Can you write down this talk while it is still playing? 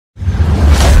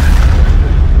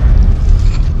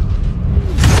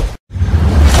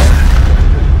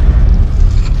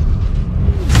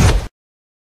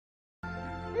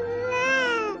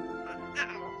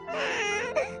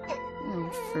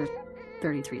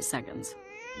3 seconds.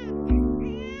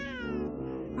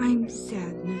 I'm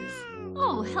Sadness.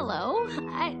 Oh, hello.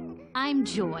 I'm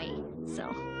Joy. So,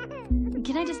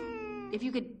 can I just, if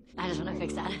you could, I just want to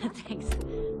fix that. Thanks.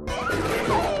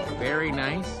 Very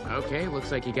nice. Okay,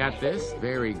 looks like you got this.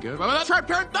 Very good. Oh, that's her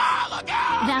turn. Ah, look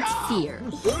out! That's Fear.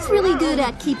 He's really good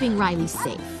at keeping Riley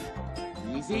safe.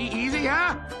 Easy, easy,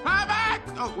 huh? How back?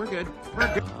 Oh, we're good.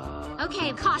 We're good.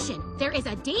 Okay, caution. There is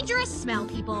a dangerous smell,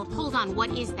 people. Hold on, what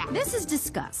is that? This is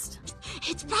disgust.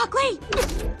 It's broccoli!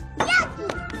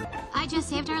 I just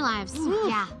saved our lives.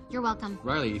 Yeah, you're welcome.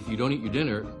 Riley, if you don't eat your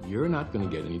dinner, you're not going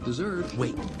to get any dessert.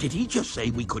 Wait, did he just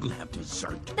say we couldn't have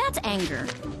dessert? That's anger.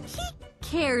 He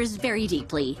cares very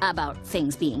deeply about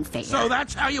things being fair. So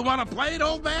that's how you want to play it,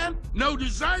 old man? No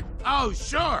dessert? Oh,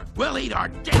 sure. We'll eat our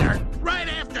dinner right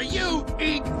after you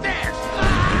eat this.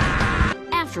 Ah!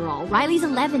 After all, Riley's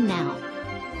 11 now.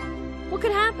 What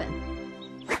could happen?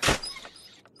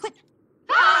 What?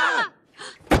 Ah!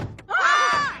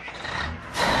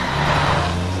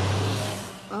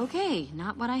 Okay,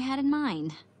 not what I had in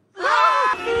mind.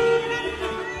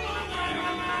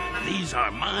 These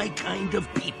are my kind of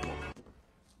people.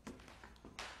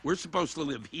 We're supposed to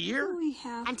live here?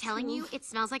 I'm telling you, it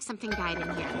smells like something died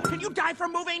in here. Can you die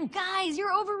from moving? Guys, you're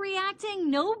overreacting.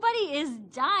 Nobody is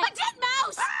dying. A dead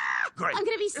mouse! Great. I'm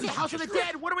gonna be It's sick. the house of the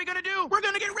dead. What are we gonna do? We're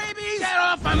gonna get rabies. Get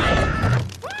off of me!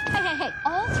 Hey.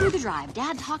 All through the drive,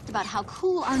 Dad talked about how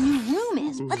cool our new room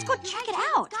is. Let's go check it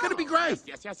out. It's gonna be great.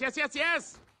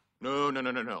 Yes. No.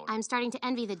 I'm starting to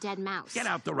envy the dead mouse. Get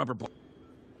out the rubber ball.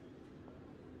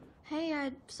 Hey,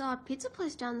 I saw a pizza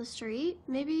place down the street.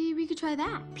 Maybe we could try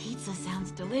that. Pizza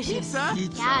sounds delicious. Pizza?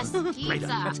 Yes, Great, pizza.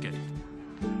 that's good.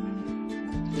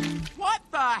 What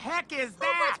the heck is Who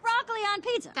that? puts broccoli on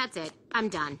pizza? That's it. I'm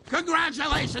done.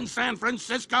 Congratulations, San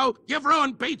Francisco. You've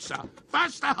ruined pizza.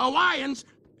 First the Hawaiians,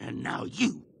 and now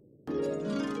you. All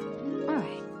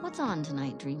right, what's on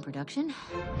tonight, Dream Production?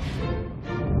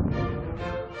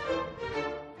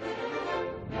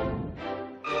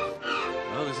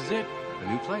 Well, this is it.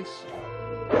 A new place.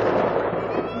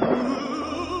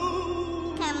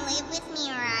 Come live with me,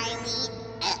 Riley.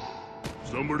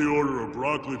 Somebody order a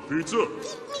broccoli pizza?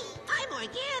 I'm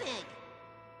organic.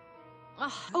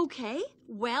 Okay,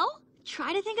 well,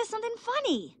 try to think of something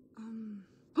funny.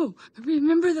 Oh,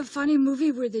 remember the funny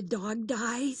movie where the dog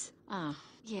dies?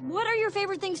 Yeah. What are your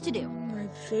favorite things to do? My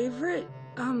favorite?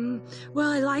 Well,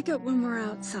 I like it when we're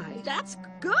outside. That's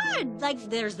good. Like,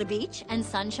 there's the beach and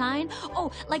sunshine.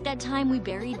 Oh, like that time we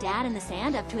buried Dad in the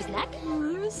sand up to his neck?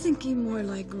 Oh, I was thinking more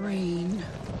like rain.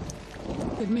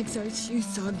 It makes our shoes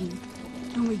soggy,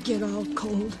 and we get all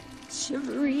cold,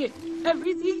 shivery, and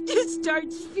everything just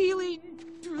starts feeling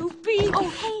droopy. Oh,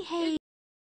 hey.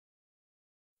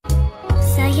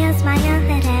 So you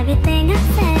smile at everything I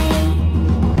say.